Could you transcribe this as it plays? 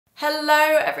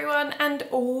Hello everyone and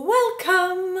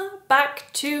welcome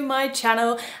back to my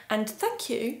channel, and thank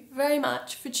you very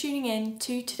much for tuning in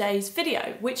to today's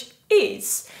video, which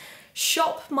is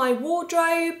shop my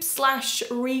wardrobe /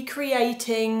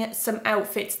 recreating some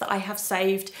outfits that I have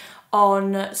saved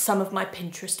on some of my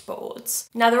Pinterest boards.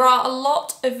 Now there are a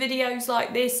lot of videos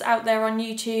like this out there on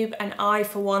YouTube, and I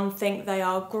for one think they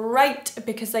are great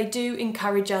because they do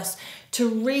encourage us to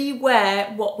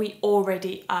re-wear what we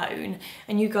already own.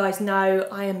 And you guys know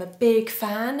I am a big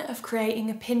fan of creating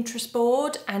a Pinterest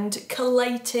board and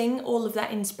collating all of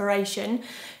that inspiration.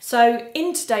 So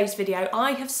in today's video,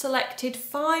 I have selected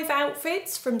 5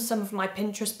 outfits from some of my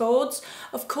Pinterest boards,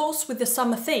 of course with the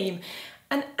summer theme.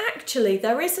 And actually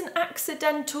there is an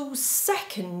accidental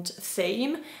second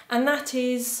theme, and that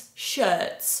is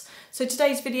shirts. So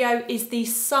today's video is the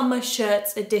summer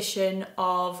shirts edition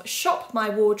of Shop My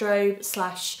Wardrobe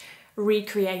 /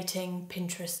 recreating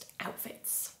Pinterest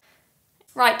outfits.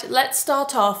 Right, let's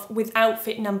start off with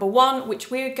outfit number 1, which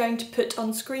we're going to put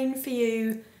on screen for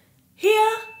you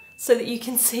here so that you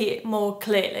can see it more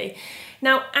clearly.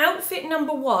 Now, outfit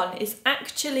number 1 is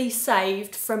actually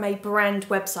saved from a brand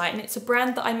website, and it's a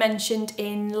brand that I mentioned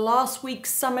in last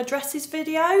week's summer dresses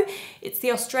video. It's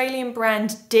the Australian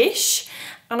brand Dish,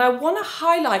 and I want to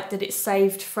highlight that it's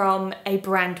saved from a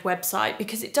brand website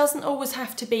because it doesn't always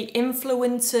have to be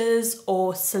influencers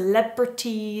or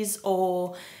celebrities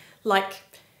or like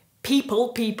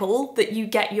people that you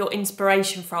get your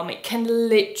inspiration from. It can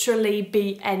literally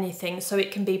be anything. So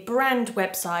it can be brand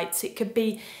websites, it could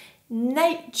be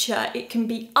nature, it can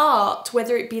be art,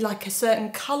 whether it be like a certain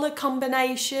colour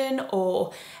combination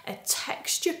or a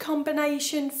texture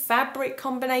combination, fabric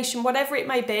combination, whatever it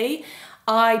may be.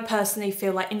 I personally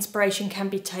feel like inspiration can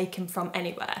be taken from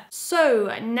anywhere.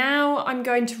 So now I'm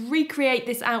going to recreate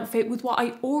this outfit with what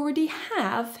I already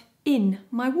have in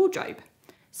my wardrobe.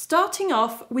 Starting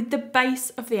off with the base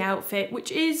of the outfit,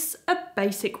 which is a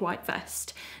basic white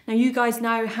vest. Now you guys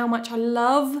know how much I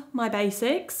love my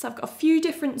basics. I've got a few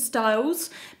different styles,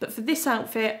 but for this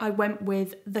outfit I went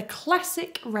with the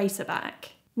classic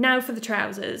racerback. Now for the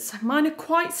trousers. Mine are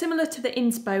quite similar to the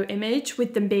INSPO image,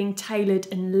 with them being tailored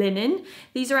in linen.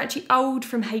 These are actually old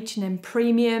from H&M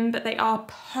Premium, but they are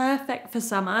perfect for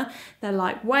summer. They're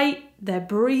lightweight, they're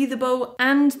breathable,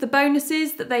 and the bonus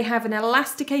is that they have an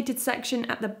elasticated section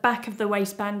at the back of the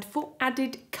waistband for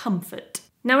added comfort.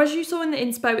 Now, as you saw in the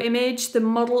INSPO image, the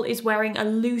model is wearing a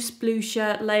loose blue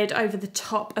shirt layered over the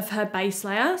top of her base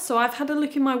layer. So I've had a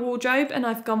look in my wardrobe and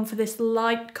I've gone for this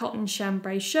light cotton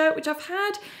chambray shirt, which I've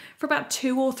had for about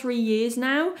 2 or 3 years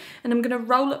now. And I'm going to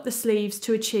roll up the sleeves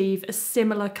to achieve a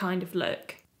similar kind of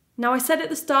look. Now, I said at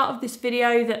the start of this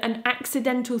video that an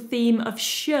accidental theme of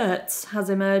shirts has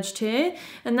emerged here,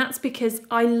 and that's because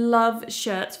I love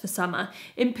shirts for summer.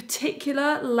 In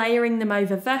particular, layering them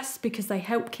over vests because they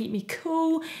help keep me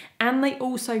cool and they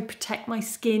also protect my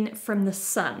skin from the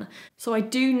sun. So I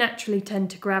do naturally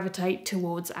tend to gravitate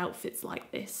towards outfits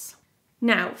like this.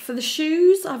 Now, for the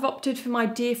shoes, I've opted for my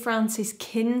Dear Francis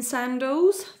Kin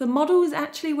sandals. The model is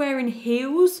actually wearing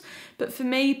heels, but for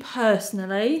me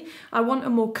personally, I want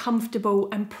a more comfortable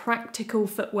and practical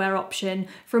footwear option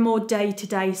for a more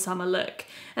day-to-day summer look.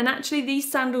 And actually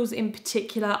these sandals in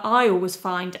particular, I always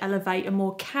find elevate a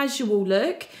more casual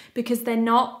look because they're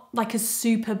not like as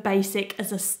super basic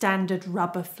as a standard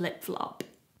rubber flip-flop.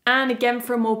 And again,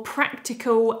 for a more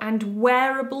practical and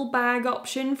wearable bag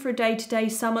option for a day-to-day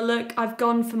summer look, I've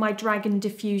gone for my Dragon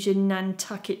Diffusion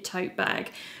Nantucket tote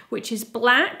bag, which is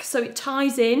black, so it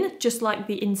ties in, just like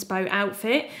the INSPO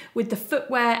outfit, with the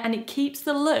footwear, and it keeps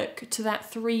the look to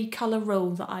that 3-colour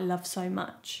rule that I love so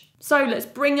much. So let's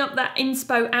bring up that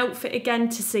INSPO outfit again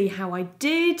to see how I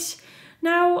did.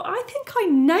 Now, I think I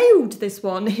nailed this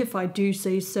one, if I do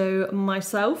say so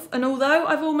myself, and although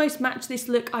I've almost matched this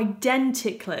look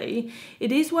identically,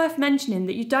 it is worth mentioning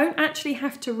that you don't actually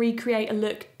have to recreate a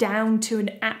look down to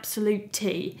an absolute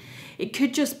T. It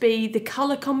could just be the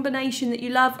colour combination that you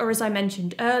love, or as I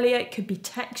mentioned earlier, it could be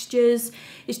textures.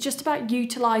 It's just about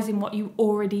utilising what you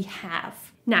already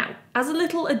have. Now, as a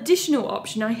little additional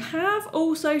option, I have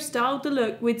also styled the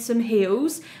look with some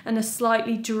heels and a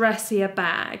slightly dressier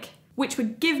bag, which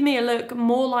would give me a look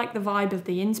more like the vibe of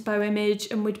the INSPO image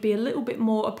and would be a little bit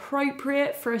more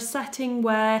appropriate for a setting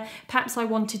where perhaps I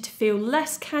wanted to feel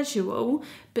less casual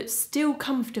but still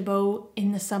comfortable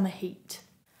in the summer heat.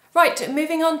 Right,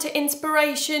 moving on to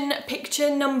inspiration picture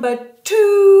number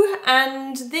 2,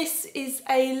 and this is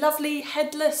a lovely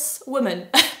headless woman.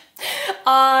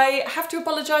 I have to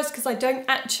apologise because I don't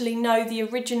actually know the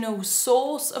original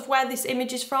source of where this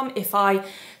image is from. If I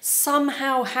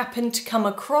somehow happen to come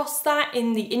across that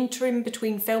in the interim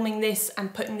between filming this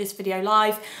and putting this video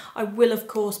live, I will of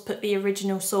course put the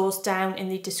original source down in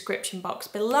the description box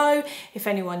below. If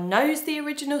anyone knows the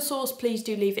original source, please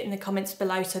do leave it in the comments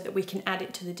below so that we can add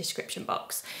it to the description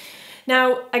box.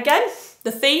 Now, again,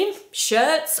 the theme,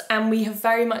 shirts, and we have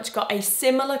very much got a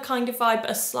similar kind of vibe, but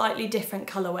a slightly different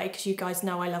colourway, because you guys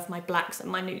know I love my blacks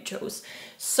and my neutrals.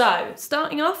 So,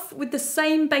 starting off with the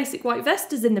same basic white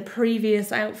vest as in the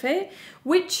previous outfit,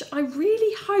 which I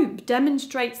really hope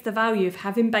demonstrates the value of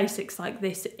having basics like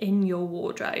this in your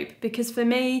wardrobe, because for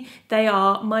me, they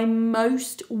are my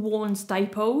most worn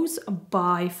staples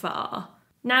by far.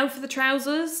 Now for the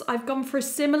trousers, I've gone for a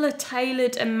similar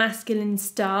tailored and masculine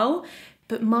style,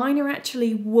 but mine are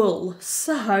actually wool,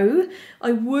 so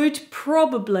I would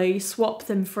probably swap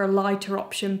them for a lighter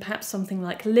option, perhaps something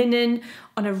like linen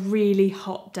on a really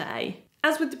hot day.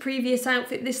 As with the previous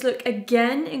outfit, this look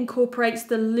again incorporates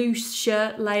the loose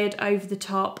shirt layered over the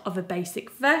top of a basic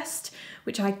vest,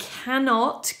 which I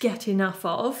cannot get enough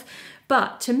of,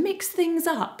 but to mix things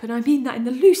up, and I mean that in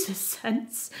the loosest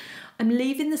sense, I'm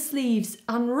leaving the sleeves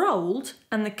unrolled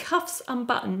and the cuffs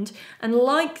unbuttoned, and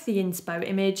like the inspo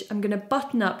image, I'm going to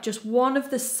button up just one of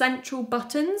the central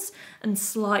buttons and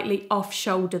slightly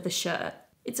off-shoulder the shirt.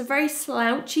 It's a very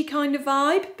slouchy kind of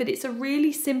vibe, but it's a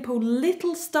really simple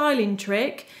little styling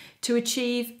trick to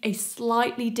achieve a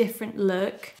slightly different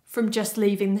look from just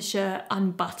leaving the shirt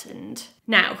unbuttoned.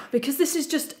 Now, because this is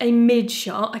just a mid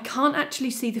shot, I can't actually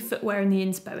see the footwear in the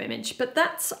inspo image, but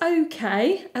that's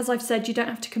okay. As I've said, you don't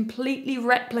have to completely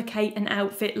replicate an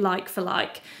outfit like for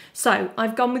like. So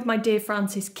I've gone with my Dear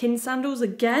Francis Kin sandals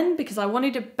again, because I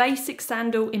wanted a basic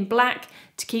sandal in black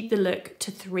to keep the look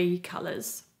to 3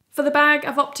 colours. For the bag,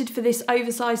 I've opted for this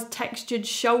oversized textured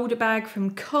shoulder bag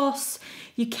from COS.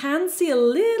 You can see a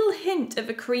little hint of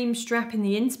a cream strap in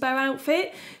the inspo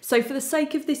outfit, so for the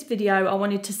sake of this video, I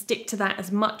wanted to stick to that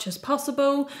as much as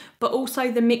possible, but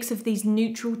also the mix of these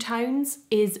neutral tones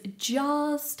is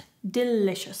just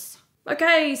delicious.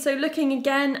 Okay, so looking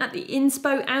again at the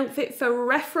inspo outfit for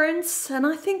reference, and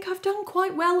I think I've done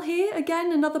quite well here.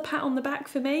 Again, another pat on the back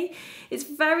for me. It's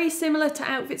very similar to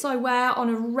outfits I wear on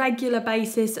a regular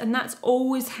basis, and that's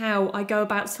always how I go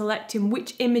about selecting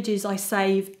which images I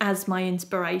save as my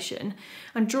inspiration.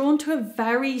 I'm drawn to a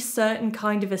very certain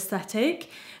kind of aesthetic,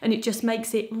 and it just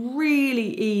makes it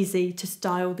really easy to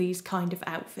style these kind of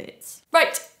outfits.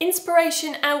 Right,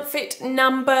 inspiration outfit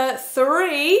number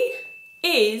 3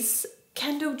 is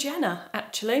Kendall Jenner,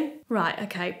 actually. Right,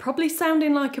 okay, probably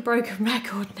sounding like a broken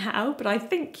record now, but I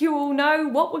think you all know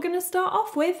what we're gonna start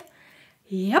off with.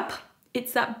 Yep,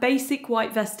 it's that basic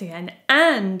white vest again,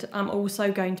 and I'm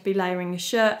also going to be layering a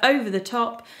shirt over the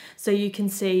top so you can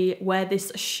see where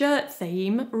this shirt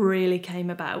theme really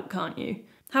came about, can't you?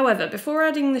 However, before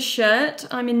adding the shirt,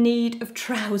 I'm in need of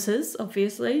trousers,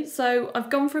 obviously, so I've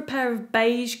gone for a pair of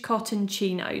beige cotton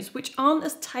chinos, which aren't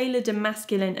as tailored and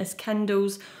masculine as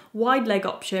Kendall's wide leg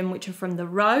option, which are from the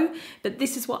Row, but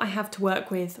this is what I have to work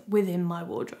with within my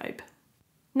wardrobe.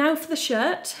 Now for the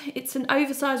shirt, it's an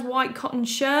oversized white cotton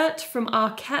shirt from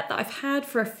Arquette that I've had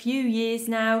for a few years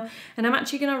now, and I'm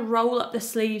actually going to roll up the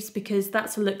sleeves because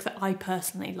that's a look that I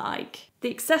personally like. The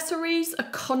accessories are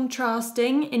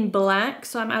contrasting in black,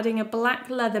 so I'm adding a black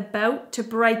leather belt to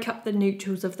break up the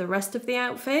neutrals of the rest of the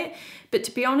outfit, but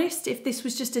to be honest, if this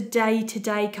was just a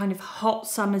day-to-day kind of hot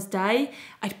summer's day,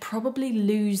 I'd probably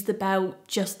lose the belt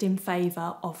just in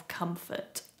favour of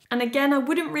comfort. And again, I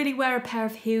wouldn't really wear a pair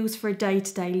of heels for a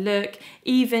day-to-day look,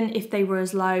 even if they were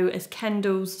as low as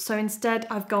Kendall's. So instead,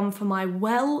 I've gone for my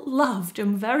well-loved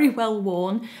and very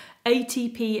well-worn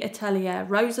ATP Atelier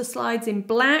Rosa slides in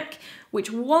black,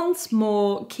 which once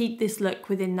more keep this look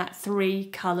within that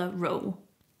 3-colour rule.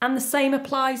 And the same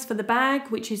applies for the bag,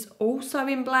 which is also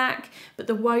in black, but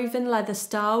the woven leather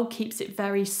style keeps it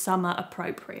very summer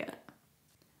appropriate.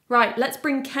 Right, let's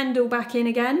bring Kendall back in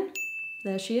again.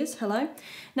 There she is, hello.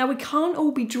 Now we can't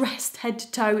all be dressed head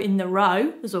to toe in the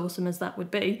Row, as awesome as that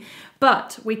would be,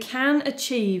 but we can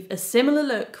achieve a similar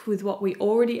look with what we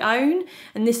already own,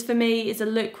 and this for me is a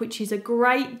look which is a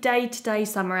great day-to-day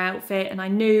summer outfit, and I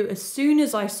knew as soon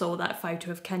as I saw that photo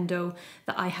of Kendall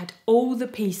that I had all the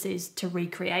pieces to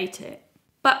recreate it.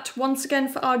 But once again,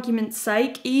 for argument's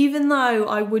sake, even though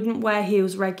I wouldn't wear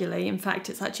heels regularly, in fact,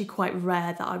 it's actually quite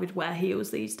rare that I would wear heels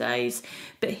these days,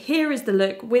 but here is the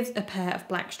look with a pair of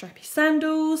black strappy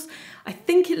sandals. I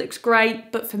think it looks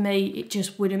great, but for me, it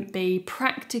just wouldn't be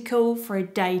practical for a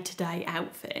day-to-day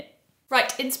outfit.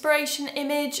 Right, inspiration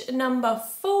image number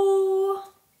 4.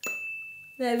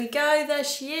 There we go, there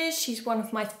she is. She's one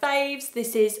of my faves.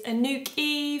 This is Anouk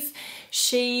Eve.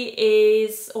 She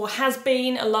is, or has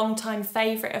been, a long time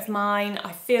favourite of mine.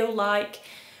 I feel like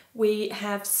we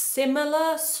have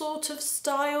similar sort of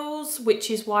styles,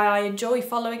 which is why I enjoy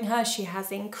following her. She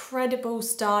has incredible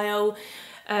style.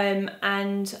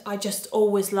 And I just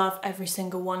always love every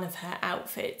single one of her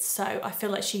outfits. So I feel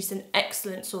like she's an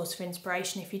excellent source of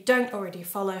inspiration. If you don't already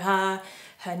follow her,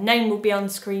 her name will be on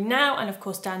screen now and of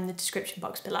course down in the description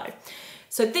box below.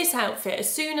 So this outfit, as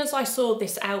soon as I saw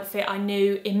this outfit, I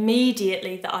knew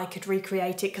immediately that I could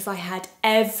recreate it because I had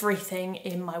everything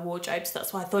in my wardrobe. So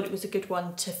that's why I thought it was a good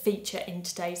one to feature in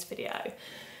today's video.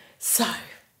 So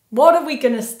what are we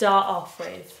going to start off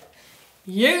with?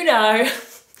 You know.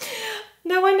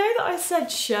 Now, I know that I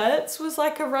said shirts was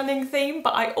like a running theme,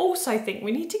 but I also think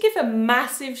we need to give a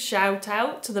massive shout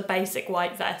out to the basic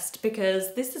white vest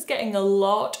because this is getting a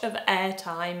lot of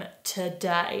airtime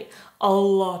today. A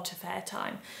lot of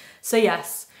airtime. So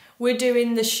yes, we're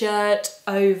doing the shirt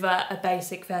over a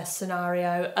basic vest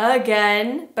scenario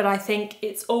again, but I think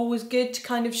it's always good to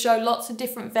kind of show lots of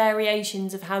different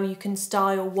variations of how you can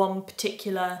style one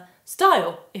particular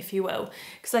style, if you will,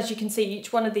 because as you can see,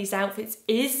 each one of these outfits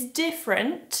is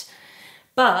different,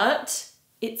 but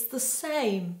it's the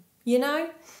same, you know?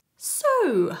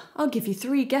 So I'll give you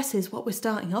 3 guesses what we're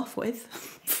starting off with.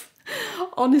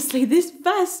 Honestly, this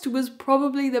vest was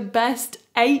probably the best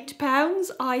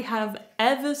 £8 I have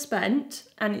ever spent,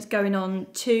 and it's going on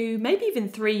 2, maybe even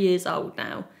 3 years old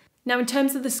now. Now, in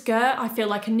terms of the skirt, I feel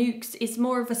like Anouk's is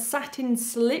more of a satin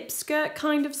slip skirt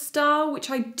kind of style,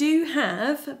 which I do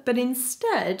have, but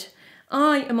instead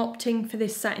I am opting for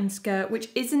this satin skirt, which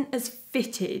isn't as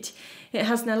fitted. It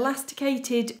has an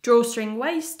elasticated drawstring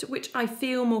waist, which I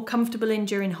feel more comfortable in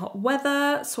during hot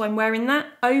weather, so I'm wearing that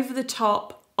over the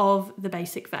top of the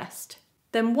basic vest.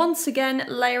 Then once again,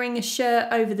 layering a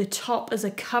shirt over the top as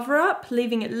a cover up,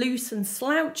 leaving it loose and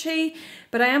slouchy,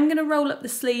 but I am going to roll up the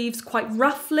sleeves quite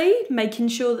roughly, making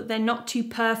sure that they're not too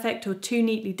perfect or too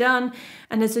neatly done.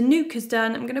 And as Anouk has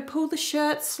done, I'm going to pull the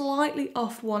shirt slightly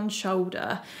off one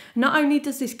shoulder. Not only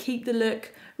does this keep the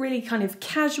look really kind of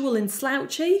casual and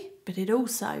slouchy, but it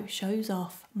also shows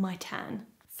off my tan.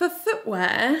 For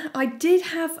footwear, I did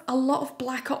have a lot of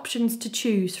black options to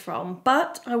choose from,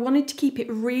 but I wanted to keep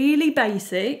it really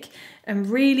basic and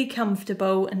really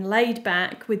comfortable and laid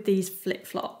back with these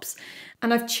flip-flops.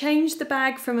 And I've changed the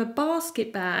bag from a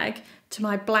basket bag to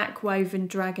my black woven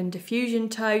dragon diffusion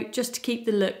tote just to keep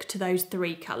the look to those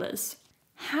 3 colours.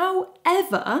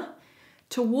 However,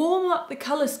 to warm up the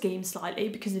colour scheme slightly,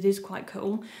 because it is quite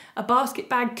cool, a basket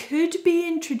bag could be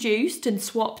introduced and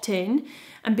swapped in,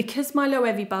 and because my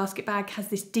Loewe basket bag has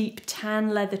this deep tan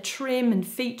leather trim and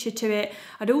feature to it,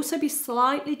 I'd also be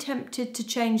slightly tempted to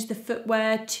change the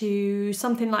footwear to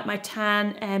something like my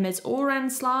tan Hermes Oran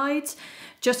slides,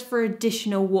 just for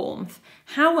additional warmth.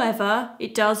 However,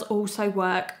 it does also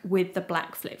work with the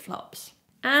black flip-flops.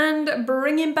 And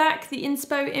bringing back the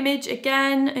INSPO image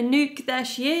again, Anouk, there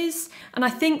she is. And I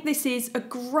think this is a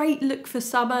great look for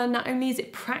summer. Not only is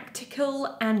it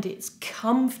practical and it's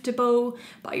comfortable,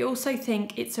 but I also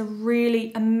think it's a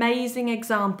really amazing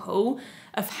example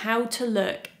of how to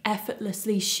look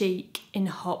effortlessly chic in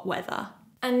hot weather.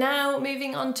 And now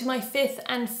moving on to my 5th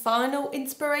and final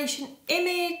inspiration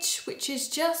image, which is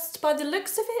just, by the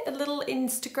looks of it, a little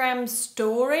Instagram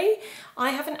story. I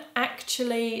haven't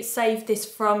actually saved this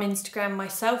from Instagram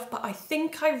myself, but I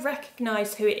think I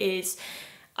recognise who it is.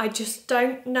 I just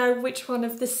don't know which one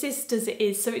of the sisters it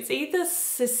is. So it's either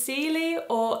Cecily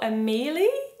or Amelie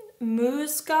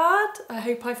Musgard. I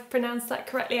hope I've pronounced that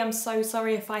correctly. I'm so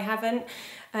sorry if I haven't.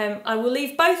 I will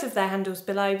leave both of their handles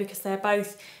below because they're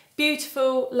both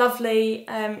beautiful, lovely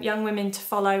young women to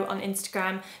follow on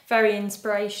Instagram. Very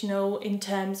inspirational in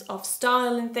terms of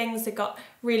style and things. They've got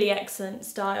really excellent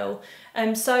style.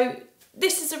 So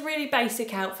this is a really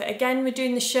basic outfit. Again, we're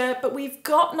doing the shirt, but we've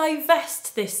got no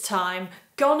vest this time.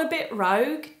 Gone a bit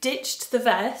rogue, ditched the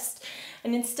vest,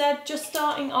 and instead just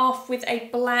starting off with a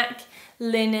black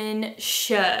linen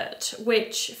shirt,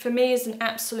 which for me is an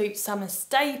absolute summer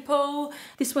staple.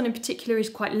 This one in particular is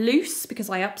quite loose because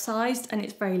I upsized, and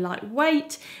it's very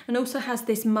lightweight, and also has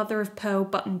this mother of pearl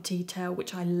button detail,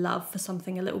 which I love for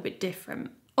something a little bit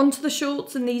different. Onto the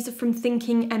shorts, and these are from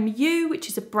Thinking MU, which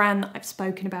is a brand that I've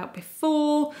spoken about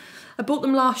before. I bought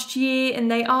them last year and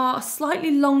they are a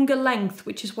slightly longer length,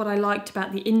 which is what I liked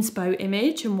about the INSPO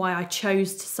image and why I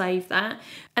chose to save that.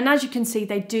 And as you can see,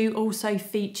 they do also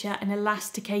feature an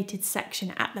elasticated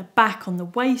section at the back on the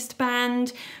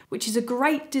waistband, which is a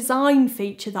great design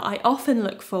feature that I often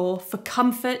look for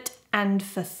comfort and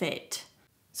for fit.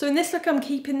 So in this look, I'm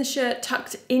keeping the shirt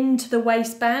tucked into the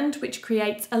waistband, which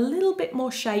creates a little bit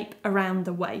more shape around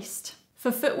the waist.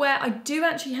 For footwear, I do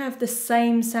actually have the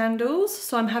same sandals,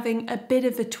 so I'm having a bit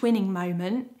of a twinning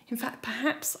moment. In fact,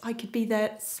 perhaps I could be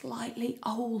the slightly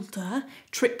older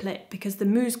triplet because the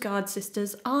Moosgard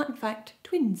sisters are in fact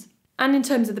twins. And in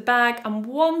terms of the bag, I'm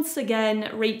once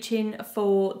again reaching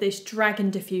for this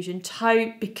Dragon Diffusion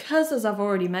tote because, as I've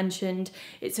already mentioned,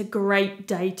 it's a great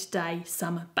day-to-day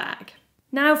summer bag.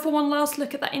 Now for one last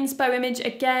look at that INSPO image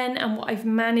again and what I've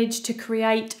managed to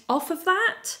create off of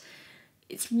that.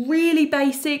 It's really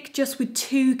basic, just with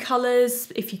 2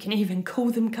 colours, if you can even call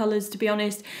them colours to be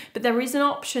honest, but there is an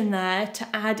option there to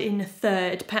add in a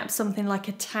third, perhaps something like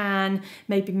a tan,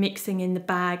 maybe mixing in the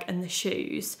bag and the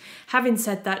shoes. Having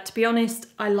said that, to be honest,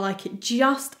 I like it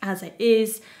just as it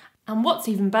is, and what's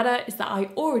even better is that I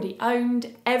already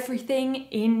owned everything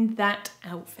in that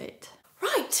outfit.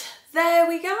 Right. There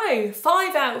we go,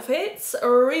 5 outfits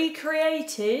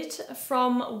recreated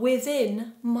from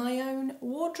within my own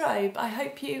wardrobe. I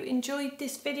hope you enjoyed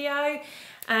this video,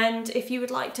 and if you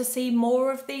would like to see more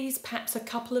of these, perhaps a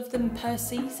couple of them per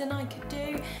season I could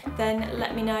do, then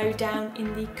let me know down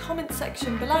in the comment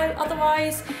section below.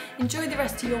 Otherwise, enjoy the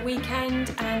rest of your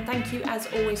weekend, and thank you as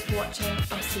always for watching.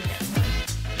 I'll see you next time.